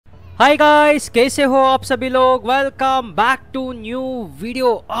Hi guys, कैसे हो आप सभी लोग। Welcome back to new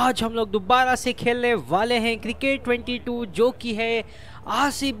video. आज हम लोग दोबारा से खेलने वाले हैं क्रिकेट 22 जो कि है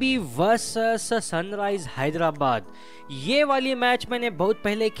आरसीबी वर्सेस सनराइज हैदराबाद। ये वाली मैच मैंने बहुत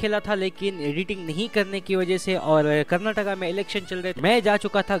पहले खेला था, लेकिन एडिटिंग नहीं करने की वजह से और कर्नाटका में इलेक्शन चल रहे थे, मैं जा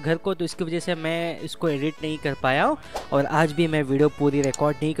चुका था घर को, तो इसकी वजह से मैं इसको एडिट नहीं कर पाया हूँ। और आज भी मैं वीडियो पूरी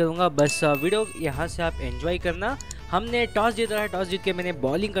रिकॉर्ड नहीं करूँगा, बस वीडियो यहाँ से आप एंजॉय करना। हमने टॉस जीता है, टॉस जीत के मैंने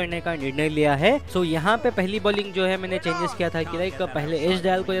बॉलिंग करने का निर्णय लिया है। सो यहाँ पे पहली बॉलिंग जो है मैंने चेंजेस किया था कि लाइक पहले एस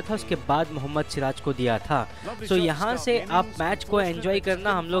डायल को दिया था, उसके बाद मोहम्मद सिराज को दिया था। सो यहाँ से आप मैच को एंजॉय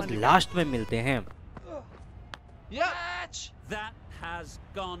करना, हम लोग लास्ट में मिलते हैं। That has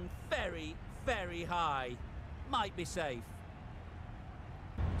gone very, very high. Might be safe.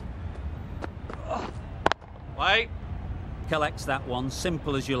 Wait. Collects that one,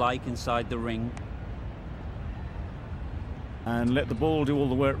 simple as you like, inside the ring. And let the ball do all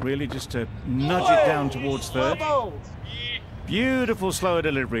the work, really, just to nudge it down towards third. Beautiful slower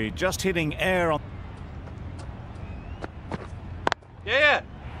delivery, just hitting air on. Yeah.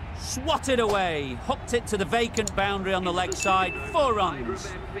 Swatted away, hooked it to the vacant boundary on the leg side. 4 runs.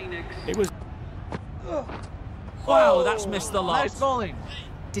 It was. Wow, that's missed the lot. Nice bowling.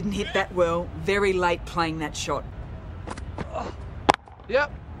 Didn't hit that well. Very late playing that shot.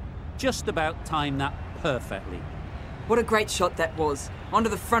 Yep. Just about timed that perfectly. What a great shot that was.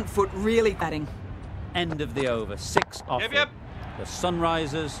 Onto the front foot, really batting. End of the over, 6 off. Yep. The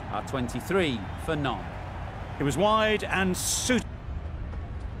Sunrisers are 23 for none. It was wide and suited.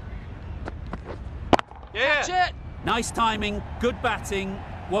 Yeah. Catch it. Nice timing, good batting.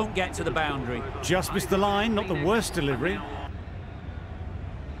 Won't get to the boundary. Just missed the line, not the worst delivery.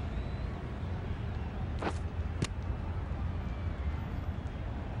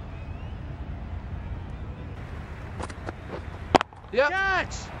 Yep.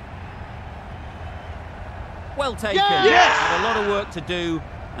 Catch. Well taken. Yes. Had a lot of work to do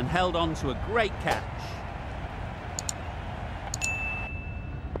and held on to a great catch.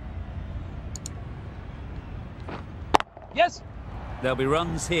 Yes. There'll be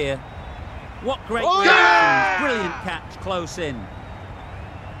runs here. What great Oh, reactions. yeah! Brilliant catch close in.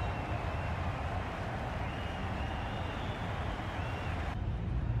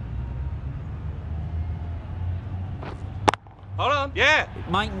 Hold on. Yeah.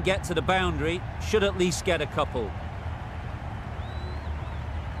 It mightn't get to the boundary, should at least get a couple.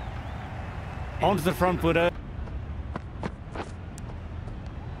 Onto the front footer.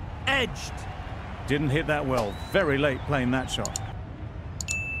 Edged. Didn't hit that well. Very late playing that shot.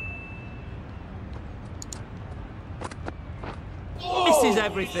 Misses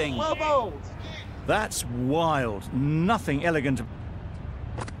everything. Well bowled. That's wild. Nothing elegant.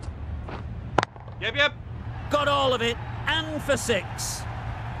 Yep. Got all of it, and for 6.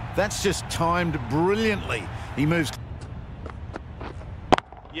 That's just timed brilliantly. He moves.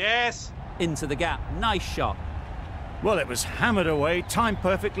 Yes. Into the gap. Nice shot. Well, it was hammered away, timed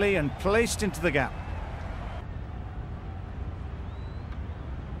perfectly and placed into the gap.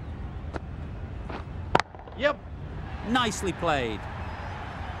 Yep. Nicely played.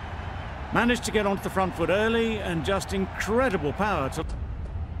 Managed to get onto the front foot early and just incredible power to.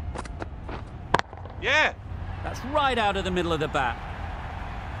 Yeah. That's right out of the middle of the bat.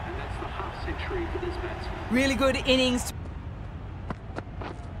 And that's the half century for this batsman. Really good innings.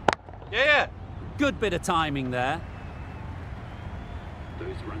 Yeah. Good bit of timing there.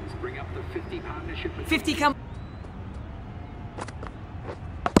 Those runs bring up the 50 partnership. 50 come.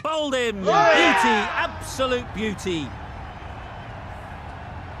 Bowled him. Yeah! Beauty. Absolute beauty.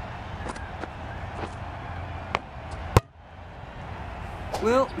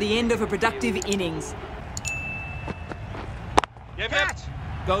 Well, the end of a productive innings. Yep.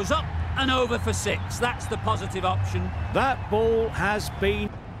 Goes up and over for 6. That's the positive option. That ball has been.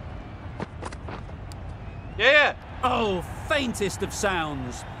 Yeah. Oh, faintest of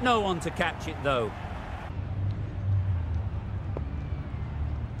sounds. No one to catch it though.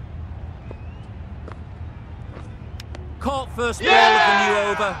 Caught first ball of the new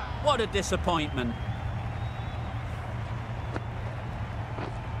over. What a disappointment.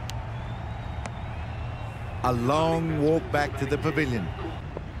 A long walk back to the pavilion.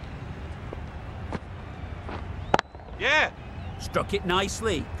 Yeah. Struck it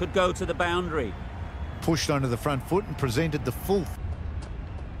nicely. Could go to the boundary. Pushed onto the front foot and presented the full.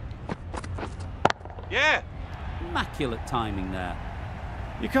 Yeah. Immaculate timing there.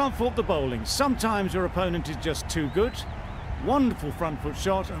 You can't fault the bowling. Sometimes your opponent is just too good. Wonderful front foot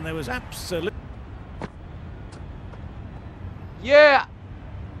shot, and there was absolute. Yeah.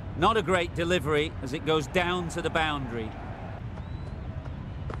 Not a great delivery as it goes down to the boundary.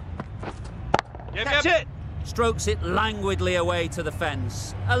 Yep, That's yep. it. Strokes it languidly away to the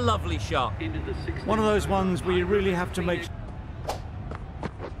fence. A lovely shot. Into the 16. One of those ones where you really have to make...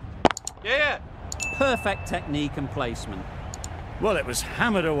 Yeah. Perfect technique and placement. Well, it was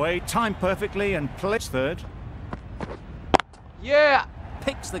hammered away, timed perfectly and placed third. Yeah.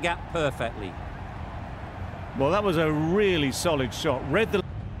 Picks the gap perfectly. Well, that was a really solid shot. Read the...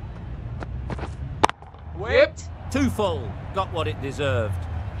 Whipped. Too full. Got what it deserved.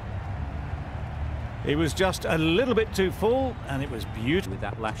 It was just a little bit too full, and it was beautiful. With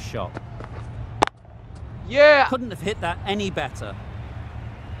that last shot. Yeah. Couldn't have hit that any better.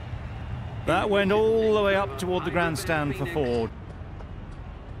 That went all the way up toward the grandstand for Ford.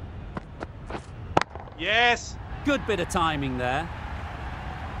 Yes. Good bit of timing there.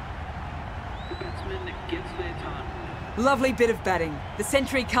 The batsman gets their time. Lovely bit of batting. The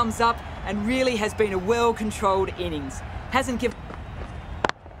century comes up and really has been a well-controlled innings. Hasn't given...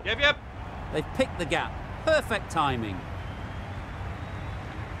 Yep. They've picked the gap. Perfect timing.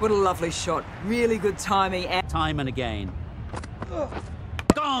 What a lovely shot. Really good timing. And Time and again.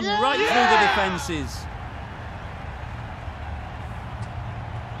 Gone right through the defences.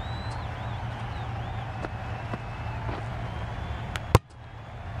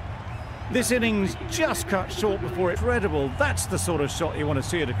 This innings just cut short before it's incredible. That's the sort of shot you want to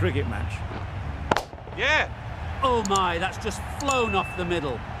see at a cricket match. Yeah. Oh my, that's just flown off the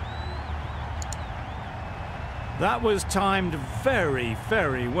middle. That was timed very,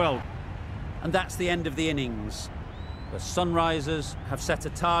 very well. And that's the end of the innings. The Sunrisers have set a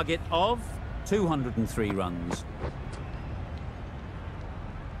target of 203 runs.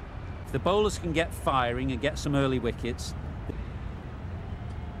 If the bowlers can get firing and get some early wickets,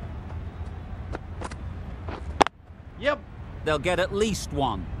 Yep. they'll get at least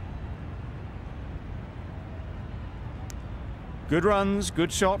one. Good runs,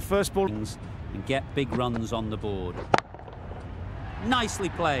 good shot, first ball. And get big runs on the board. Nicely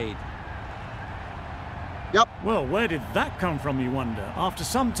played. Well, where did that come from, you wonder? After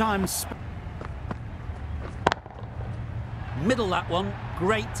some time... Middle that one.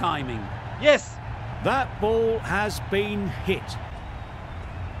 Great timing. Yes. That ball has been hit.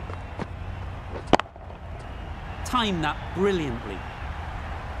 Timed that brilliantly.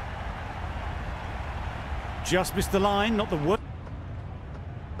 Just missed the line, not the worst.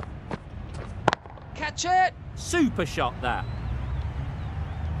 Catch it. Super shot that.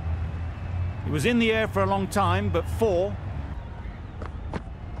 It was in the air for a long time, but four.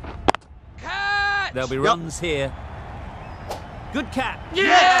 Catch. There'll be runs here. Good catch.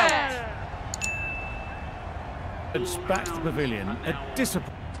 Yeah. It's back to the pavilion. A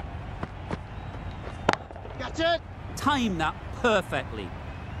disappointment. Catch it. Timed that perfectly.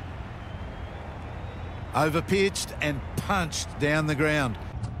 Overpitched and punched down the ground.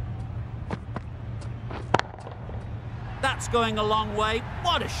 That's going a long way.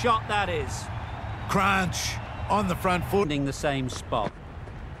 What a shot that is. Crunch on the front foot. Finding the same spot.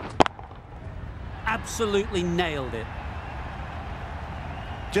 Absolutely nailed it.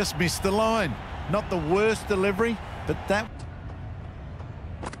 Just missed the line. Not the worst delivery, but that...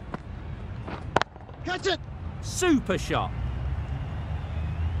 Catch it. Super shot.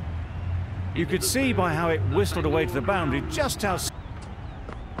 You could see by how it whistled away to the boundary just how...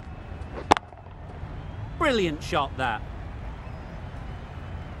 Brilliant shot that.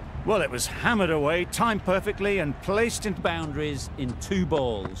 Well, it was hammered away, timed perfectly and placed into... Boundaries in 2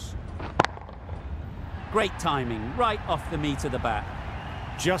 balls. Great timing, right off the meat of the bat.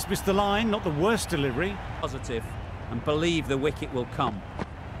 Just missed the line, not the worst delivery. Positive, and believe the wicket will come.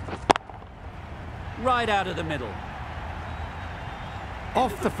 Right out of the middle.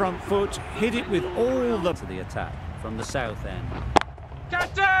 Off the front foot, hit it with all the... To the attack from the south end.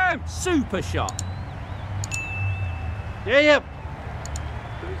 Catch him. Super shot. Yep.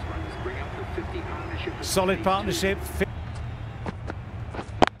 Those runs bring up the 50 partnership. Solid partnership.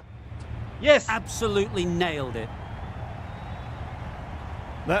 Yes. Absolutely nailed it.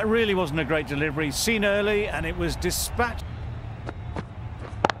 That really wasn't a great delivery. Seen early and it was dispatched.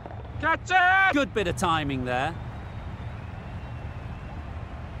 Catch him. Good bit of timing there.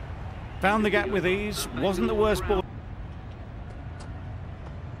 Found the gap with ease. Wasn't the worst ball.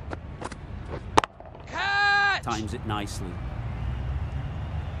 Catch. Times it nicely.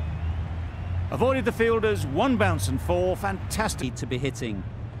 Avoided the fielders. 1 bounce and 4. Fantastic. Need to be hitting.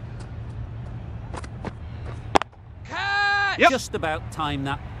 Catch. Just about timed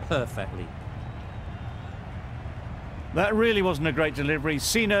that perfectly. That really wasn't a great delivery.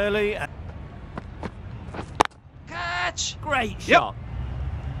 Seen early. Catch. Great shot.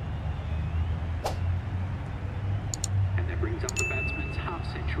 And that brings up the batsman's half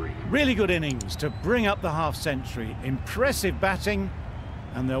century. century. Really good innings to bring up the half century. Impressive batting,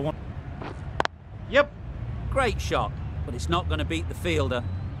 and they'll want... Yep. Great shot, but it's not going to beat the fielder.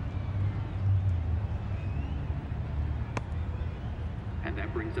 And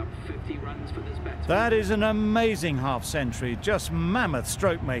that brings up 50 runs for this batsman. That is an amazing half century, just mammoth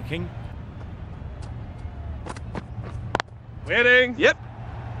stroke making. Winning. Yep.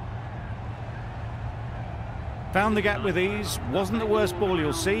 Found the gap with ease. Wasn't the worst ball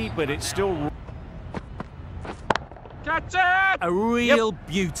you'll see, but it's still... Catch it! A real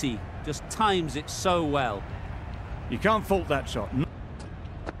beauty. Just times it so well. You can't fault that shot.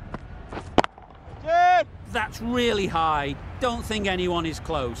 That's really high. Don't think anyone is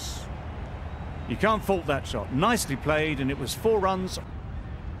close. You can't fault that shot. Nicely played, and it was 4 runs.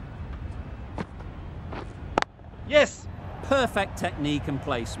 Yes. Perfect technique and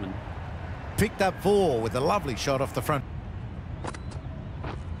placement. Picked up 4 with a lovely shot off the front.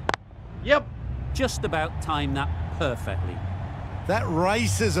 Yep. Just about timed that perfectly. That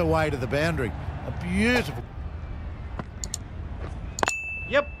races away to the boundary. A beautiful...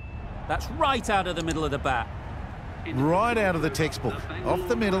 Yep. That's right out of the middle of the bat. Right out of the textbook. Off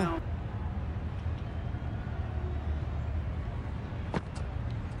the middle.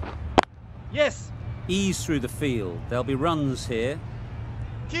 Yes. Ease through the field. There'll be runs here.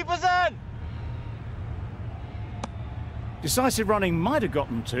 Keep us in. Decisive running might have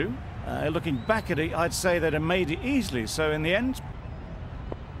gotten 2. Looking back at it, I'd say they'd have made it easily. So in the end...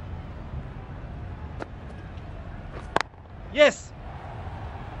 Yes.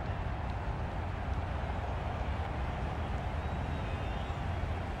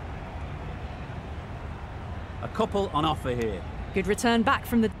 A couple on offer here. Good return back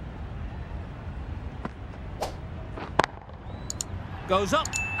from the... Goes up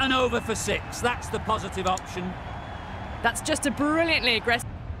and over for 6. That's the positive option. That's just a brilliantly aggressive...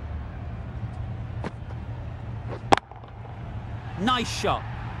 Nice shot.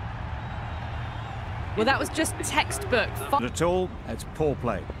 Well, that was just textbook. Not at all. It's poor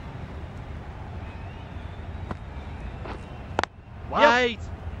play. Wait.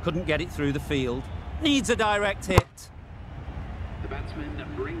 Couldn't get it through the field. Needs a direct hit. The batsman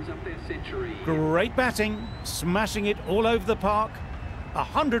brings up their century. Great batting, smashing it all over the park.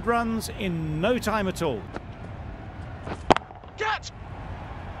 100 runs in no time at all. Catch.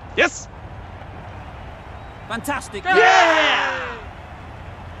 Yes. Fantastic. Yeah.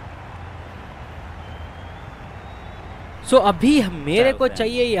 सो अभी मेरे को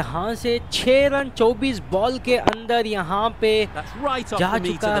चाहिए यहाँ से 6 run 24 ball के अंदर यहाँ पे जा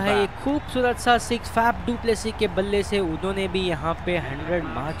चुका है। एक खूबसूरत सा 6 फैफ डुप्लेसी के बल्ले से उन्होंने भी यहाँ पे 100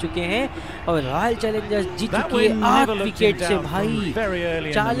 मार चुके हैं और रॉयल चैलेंजर्स जीत चुकी है 8 विकेट से। भाई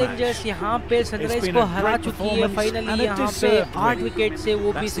चैलेंजर्स यहाँ पे सनराइज को हरा चुकी है फाइनली यहाँ पे 8 विकेट से,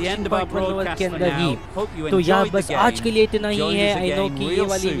 वो भी 16.1 ओवर के अंदर ही। तो यार बस आज के लिए इतना ही है। आई नो कि ये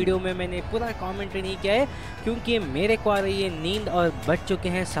वाली वीडियो में मैंने पूरा कॉमेंट्री नहीं किया है क्योंकि मेरे को आ रही है नींद और बज चुके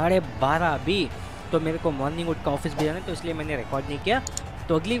हैं 12:30 अभी, तो मेरे को मॉर्निंग उठ का ऑफिस भी जाना है, तो इसलिए मैंने रिकॉर्ड नहीं किया।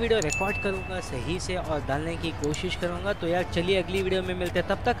 तो अगली वीडियो रिकॉर्ड करूंगा सही से और डालने की कोशिश करूंगा। तो यार चलिए अगली वीडियो में मिलते हैं।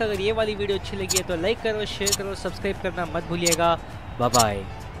 तब तक अगर ये वाली वीडियो अच्छी लगी है तो लाइक करो, शेयर करो, सब्सक्राइब करना मत भूलिएगा। Bye bye.